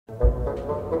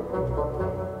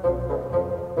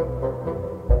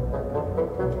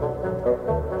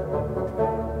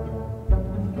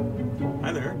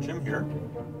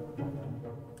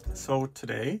So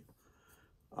today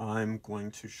I'm going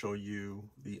to show you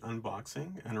the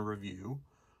unboxing and a review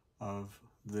of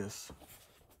this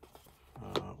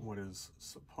what is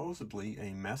supposedly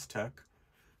a Mestek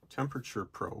temperature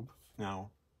probe.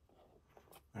 Now,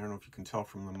 I don't know if you can tell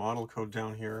from the model code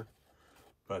down here,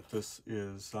 but this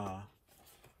is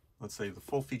let's say the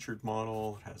full featured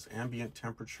model. It has ambient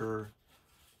temperature,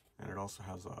 and it also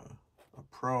has a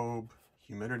probe,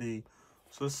 humidity.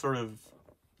 So this sort of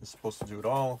is supposed to do it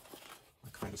all. I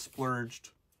kind of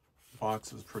splurged. The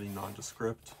box is pretty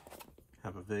nondescript.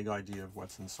 Have a vague idea of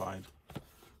what's inside.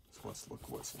 So let's look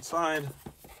what's inside.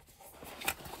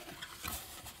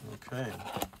 Okay,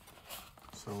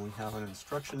 so we have an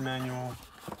instruction manual.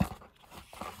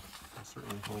 I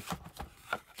certainly hope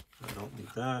I don't need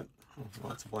that. Oh,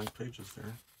 lots of blank pages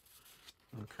there.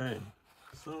 Okay,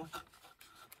 so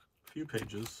a few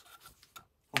pages.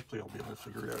 Hopefully I'll be able to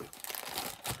figure it out.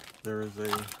 There is a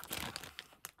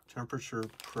temperature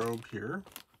probe here.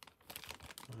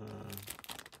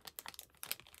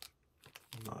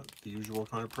 Not the usual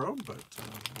kind of probe, but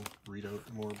we'll read out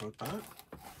more about that.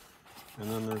 And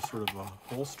then there's sort of a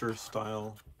holster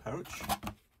style pouch.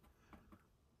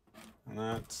 And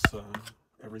that's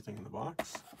everything in the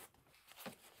box.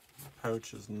 The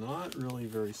pouch is not really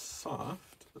very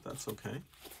soft, but that's okay.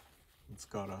 It's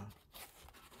got a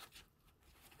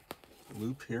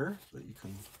loop here that you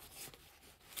can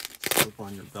slip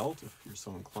on your belt if you're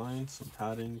so inclined. Some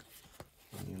padding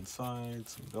on the inside,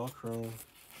 some Velcro.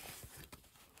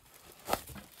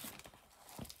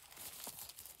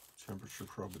 Temperature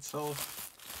probe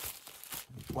itself,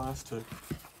 and plastic.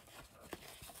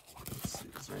 Let's see,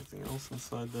 is there anything else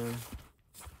inside there?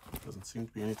 Doesn't seem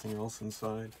to be anything else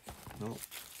inside. Nope.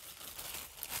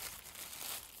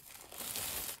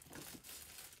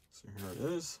 So here it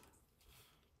is.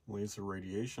 Laser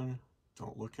radiation.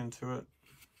 Don't look into it.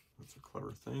 That's a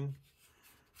clever thing.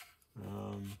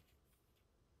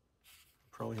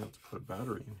 Probably have to put a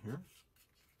battery in here.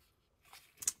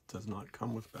 It does not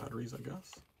come with batteries, I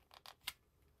guess.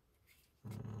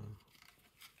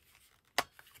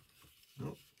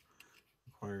 Nope.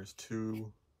 Requires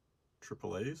 2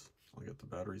 AAAs. I'll get the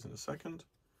batteries in a second.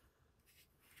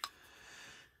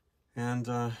 And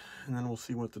then we'll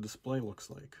see what the display looks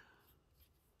like.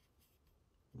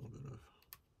 A little bit of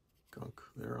gunk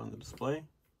there on the display.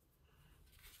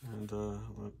 And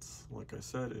let's, like I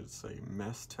said, it's a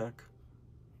Mestek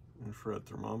infrared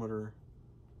thermometer.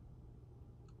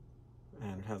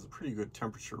 And it has a pretty good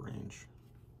temperature range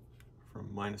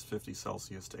from -50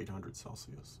 Celsius to 800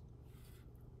 Celsius.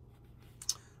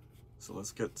 So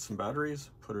let's get some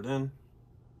batteries, put it in,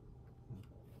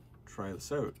 try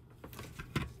this out.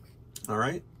 All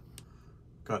right,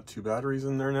 got 2 batteries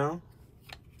in there now.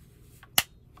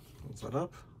 Close that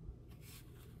up.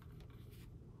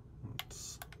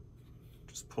 Let's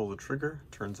just pull the trigger,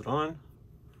 turns it on,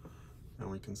 and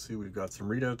we can see we've got some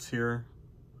readouts here.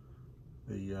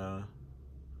 The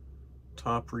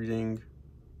top reading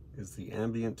is the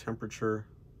ambient temperature.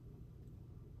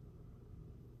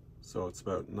 So it's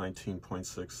about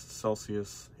 19.6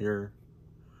 Celsius here.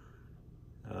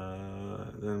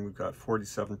 Then we've got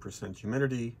 47%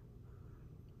 humidity.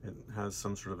 It has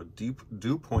some sort of a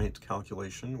dew point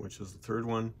calculation, which is the 3rd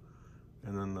one.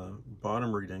 And then the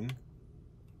bottom reading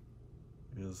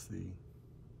is the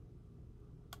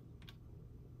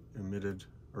emitted,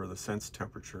 or the sense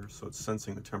temperature. So it's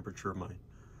sensing the temperature of my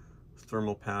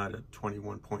thermal pad at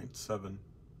 21.7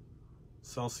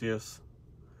 Celsius.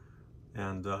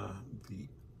 And the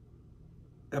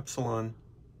epsilon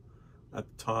at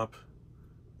the top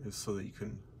is so that you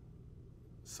can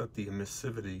set the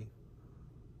emissivity.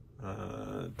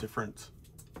 Different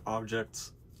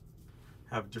objects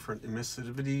have different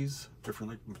emissivities,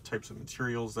 different types of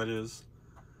materials, that is.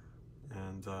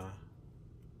 And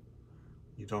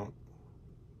you don't,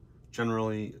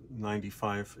 generally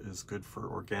 95 is good for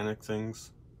organic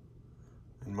things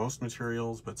and most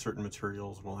materials, but certain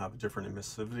materials will have a different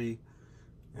emissivity.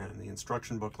 And the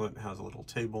instruction booklet has a little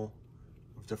table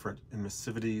of different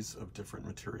emissivities of different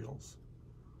materials.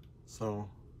 So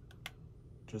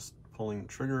just pulling the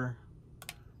trigger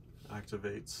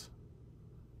activates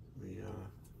the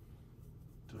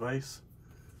device.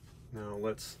 Now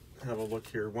let's have a look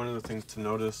here. One of the things to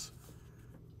notice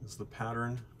is the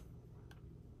pattern.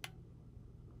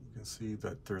 You can see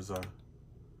that there's a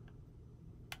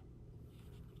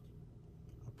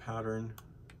pattern.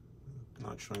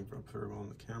 Not showing up very well on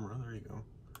the camera. There you go.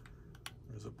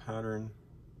 There's a pattern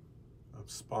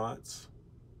of spots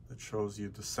that shows you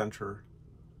the center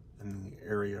and the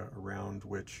area around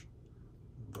which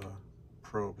the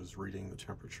probe is reading the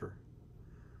temperature.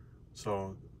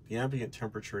 So the ambient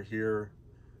temperature here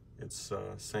It's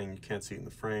saying you can't see it in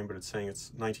the frame, but it's saying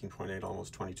it's 19.8,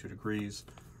 almost 22 degrees.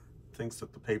 Thinks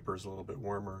that the paper is a little bit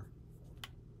warmer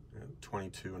at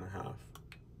 22.5.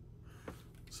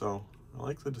 So I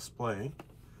like the display.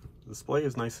 The display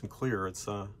is nice and clear. It's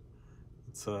an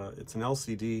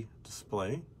LCD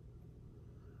display.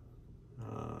 We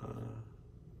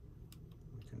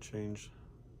can change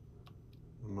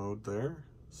the mode there.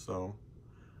 So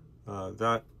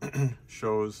that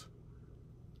shows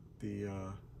the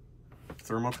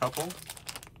thermocouple.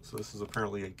 So this is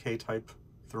apparently a K-type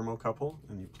thermocouple,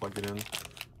 and you plug it in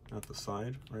at the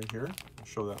side right here. I'll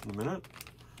show that in a minute.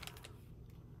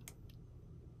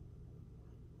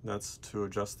 That's to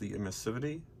adjust the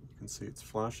emissivity. You can see it's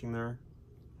flashing there.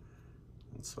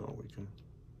 And so we can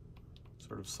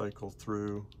sort of cycle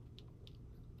through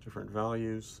different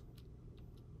values.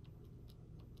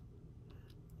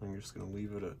 I'm just going to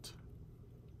leave it at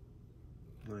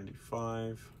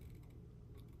 95.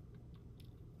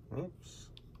 Oops,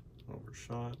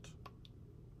 overshot.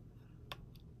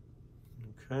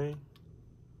 Okay,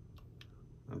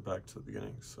 and back to the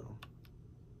beginning. So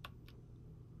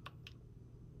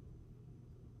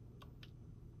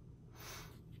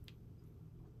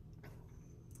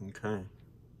okay,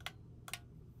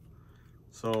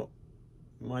 so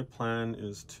my plan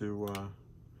is to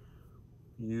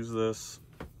use this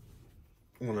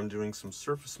when I'm doing some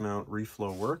surface mount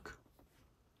reflow work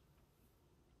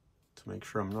to make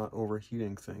sure I'm not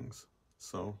overheating things.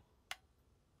 So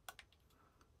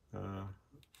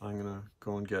I'm gonna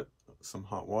go and get some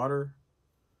hot water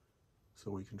so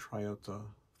we can try out the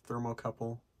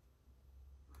thermocouple.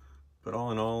 But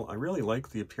all in all, I really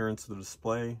like the appearance of the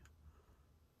display.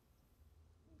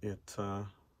 It's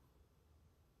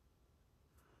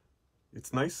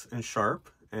nice and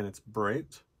sharp, and it's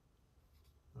bright.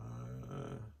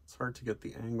 It's hard to get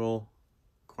the angle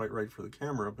quite right for the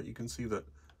camera, but you can see that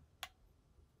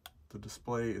the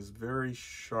display is very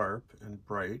sharp and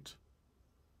bright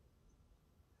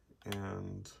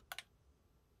and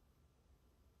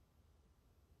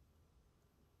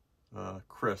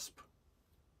crisp.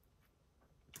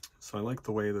 So I like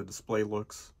the way the display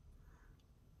looks.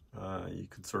 You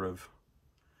could sort of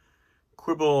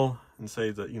quibble and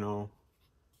say that, you know,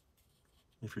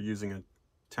 if you're using a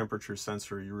temperature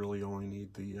sensor, you really only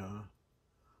need the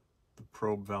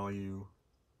probe value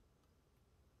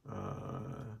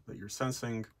that you're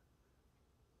sensing.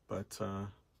 But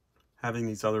having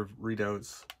these other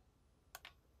readouts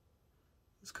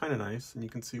is kind of nice. And you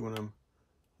can see when I'm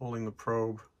holding the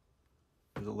probe,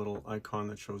 there's a little icon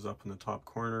that shows up in the top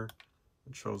corner.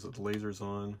 It shows that the laser's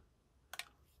on.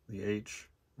 The H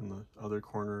in the other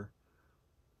corner.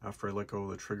 After I let go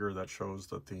of the trigger, that shows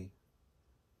that the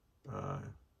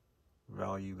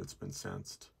value that's been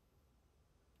sensed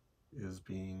is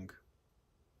being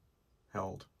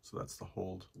held. So that's the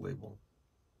hold label.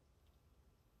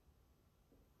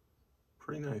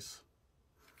 Pretty nice.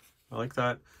 I like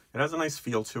that. It has a nice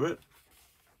feel to it.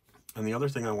 And the other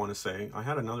thing I want to say, I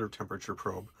had another temperature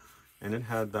probe, and it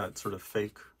had that sort of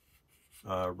fake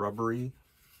rubbery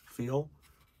feel,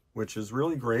 which is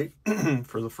really great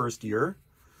for the first year.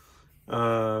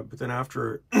 But then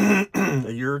after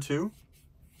a year or two,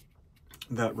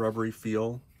 that rubbery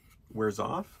feel wears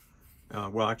off.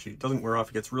 Well, actually, it doesn't wear off.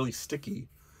 It gets really sticky.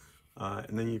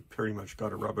 And then you pretty much got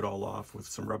to rub it all off with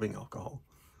some rubbing alcohol.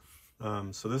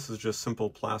 So this is just simple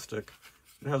plastic.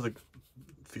 It has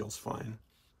feels fine.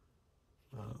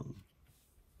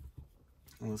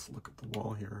 Let's look at the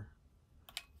wall here.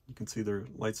 You can see there are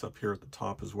lights up here at the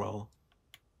top as well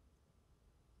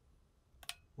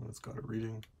when it's got a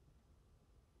reading.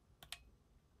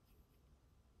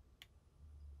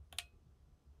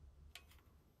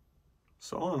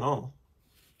 So all in all,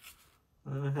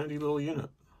 a handy little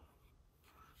unit.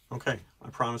 Okay, I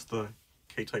promised the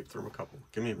K-type thermocouple.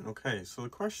 Give me a minute. Okay, so the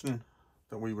question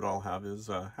that we would all have is,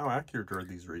 how accurate are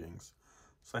these readings?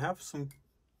 So I have some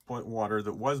water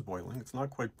that was boiling. It's not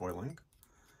quite boiling.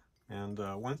 And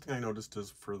one thing I noticed is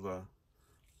for the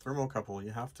thermocouple,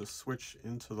 you have to switch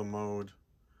into the mode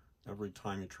every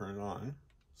time you turn it on,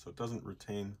 so it doesn't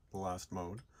retain the last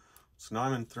mode. So now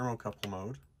I'm in thermocouple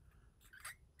mode,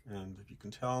 and if you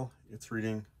can tell, it's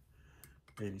reading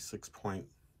 86.3.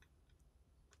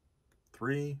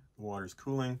 The water's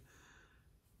cooling,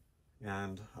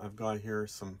 and I've got here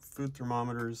some food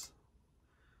thermometers.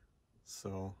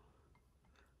 So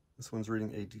this one's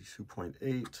reading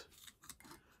 82.8.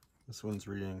 This one's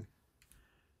reading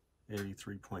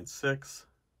 83.6.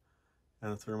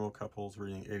 And the thermocouple's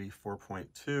reading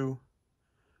 84.2.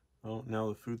 Well, now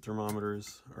the food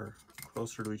thermometers are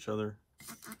closer to each other.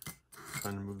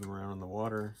 Trying to move them around in the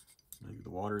water. Maybe the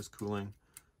water is cooling.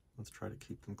 Let's try to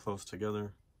keep them close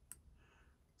together.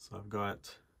 So I've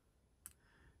got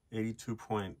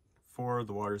 82.4,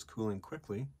 the water's cooling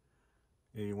quickly.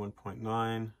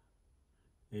 81.9,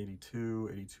 82,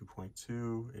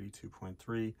 82.2,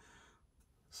 82.3.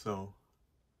 So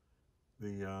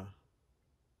the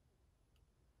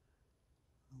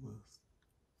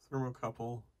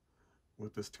thermocouple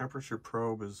with this temperature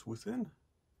probe is within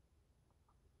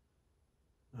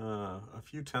a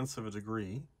few tenths of a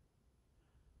degree.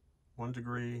 1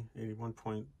 degree,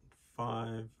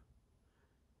 81.5.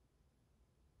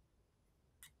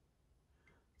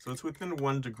 So it's within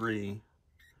 1 degree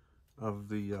of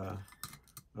the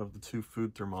two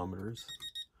food thermometers.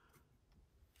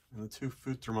 And the two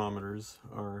food thermometers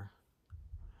are,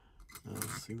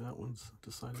 see, that one's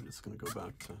decided it's going to go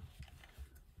back to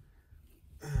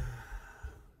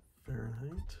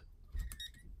Fahrenheit.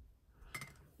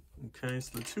 Okay,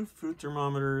 so the two food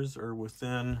thermometers are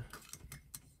within,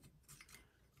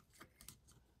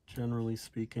 generally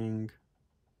speaking,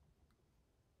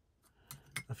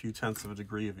 a few tenths of a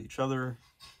degree of each other.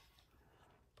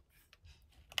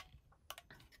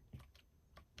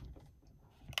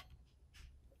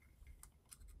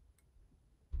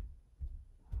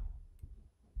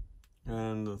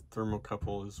 And the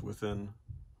thermocouple is within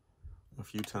a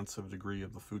few tenths of a degree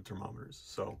of the food thermometers.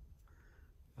 So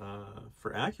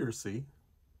for accuracy,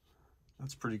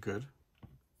 that's pretty good.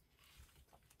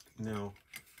 Now,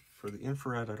 for the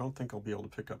infrared, I don't think I'll be able to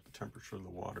pick up the temperature of the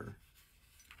water.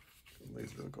 The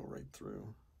laser will go right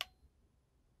through.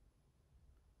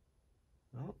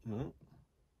 Oh, no,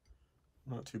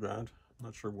 not too bad. I'm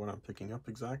not sure what I'm picking up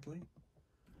exactly,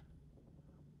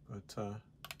 but a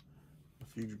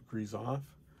few degrees off.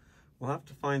 We'll have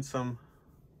to find some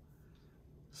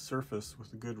surface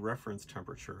with a good reference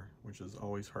temperature, which is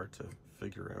always hard to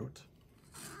figure out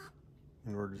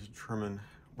in order to determine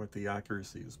what the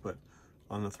accuracy is. But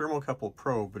on the thermocouple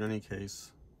probe, in any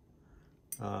case,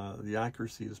 the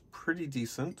accuracy is pretty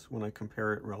decent when I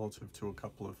compare it relative to a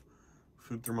couple of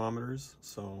food thermometers,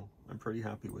 so I'm pretty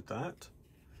happy with that.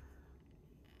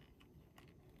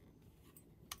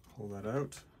 Pull that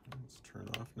out. Let's turn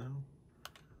it off now.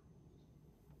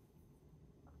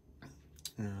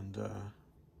 And I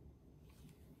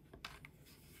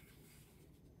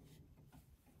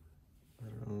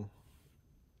don't know.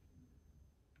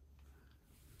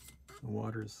 The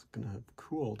water's going to have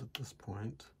cooled at this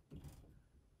point.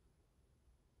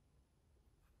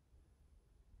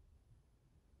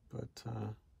 But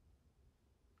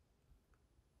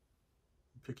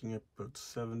picking up about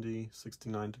 70,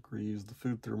 69 degrees. The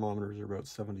food thermometers are about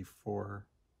 74.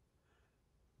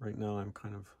 Right now I'm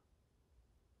kind of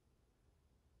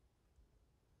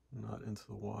not into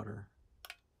the water.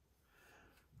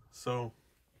 So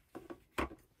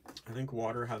I think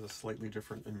water has a slightly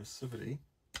different emissivity.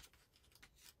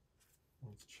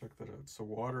 Let's check that out. So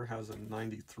water has a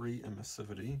 93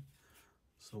 emissivity.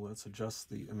 So let's adjust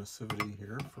the emissivity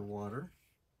here for water.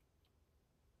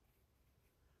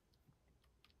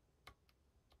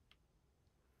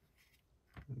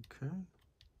 Okay.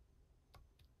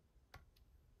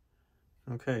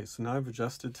 Okay, so now I've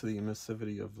adjusted to the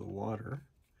emissivity of the water.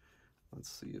 Let's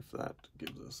see if that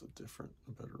gives us a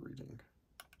better reading.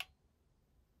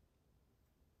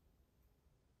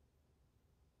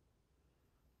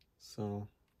 So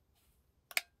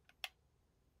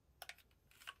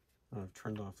I've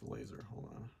turned off the laser. Hold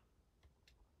on.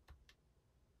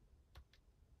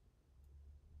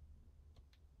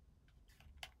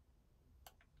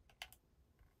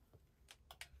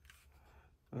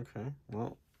 Okay,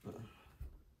 well,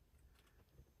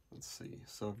 let's see.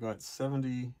 So I've got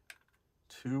 72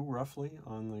 roughly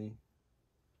on the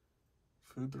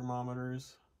food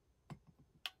thermometers.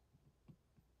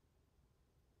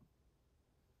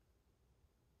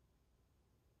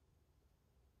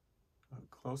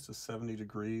 Close to 70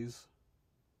 degrees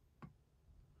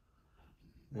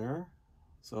there.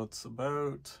 So it's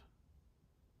about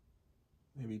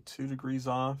maybe 2 degrees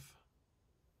off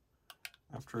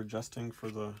after adjusting for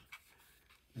the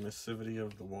emissivity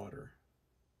of the water.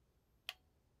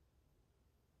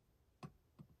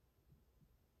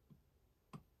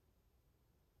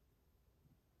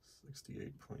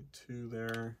 .2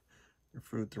 there. Your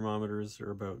food thermometers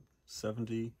are about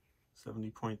 70,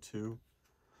 70.2.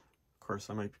 Of course,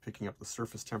 I might be picking up the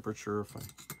surface temperature if I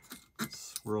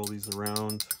swirl these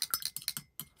around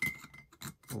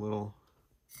a little.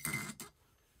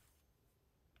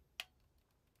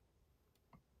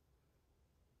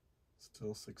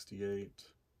 Still 68.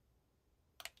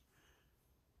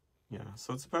 Yeah,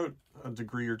 so it's about a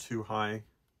degree or two high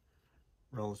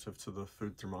relative to the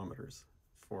food thermometers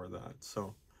for that.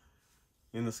 So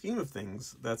in the scheme of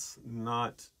things, that's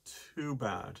not too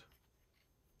bad.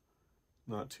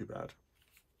 Not too bad.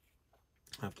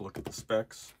 I have to look at the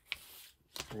specs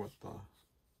for what the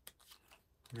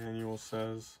manual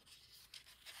says.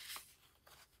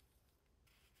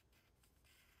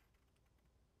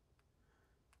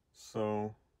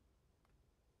 So,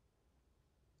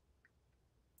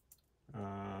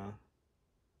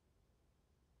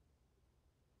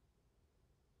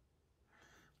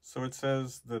 so it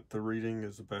says that the reading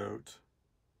is about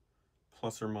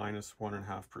plus or minus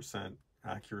 1.5%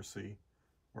 accuracy,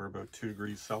 or about 2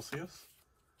 degrees Celsius.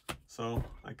 So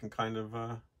I can kind of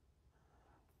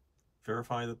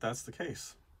verify that that's the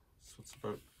case. So it's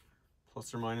about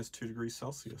plus or minus 2 degrees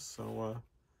Celsius. So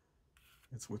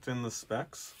it's within the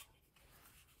specs.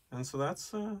 And so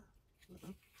that's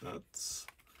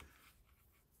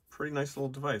pretty nice little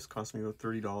device. Cost me about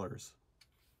 $30.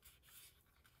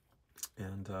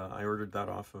 And I ordered that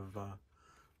off of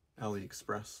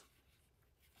AliExpress.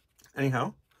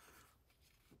 Anyhow,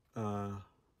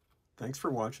 thanks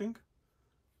for watching.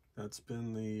 That's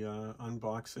been the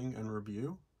unboxing and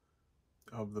review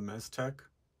of the Mestek,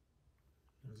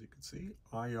 as you can see,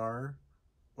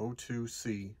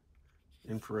 IR02C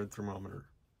infrared thermometer.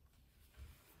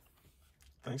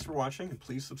 Thanks for watching, and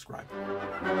please subscribe.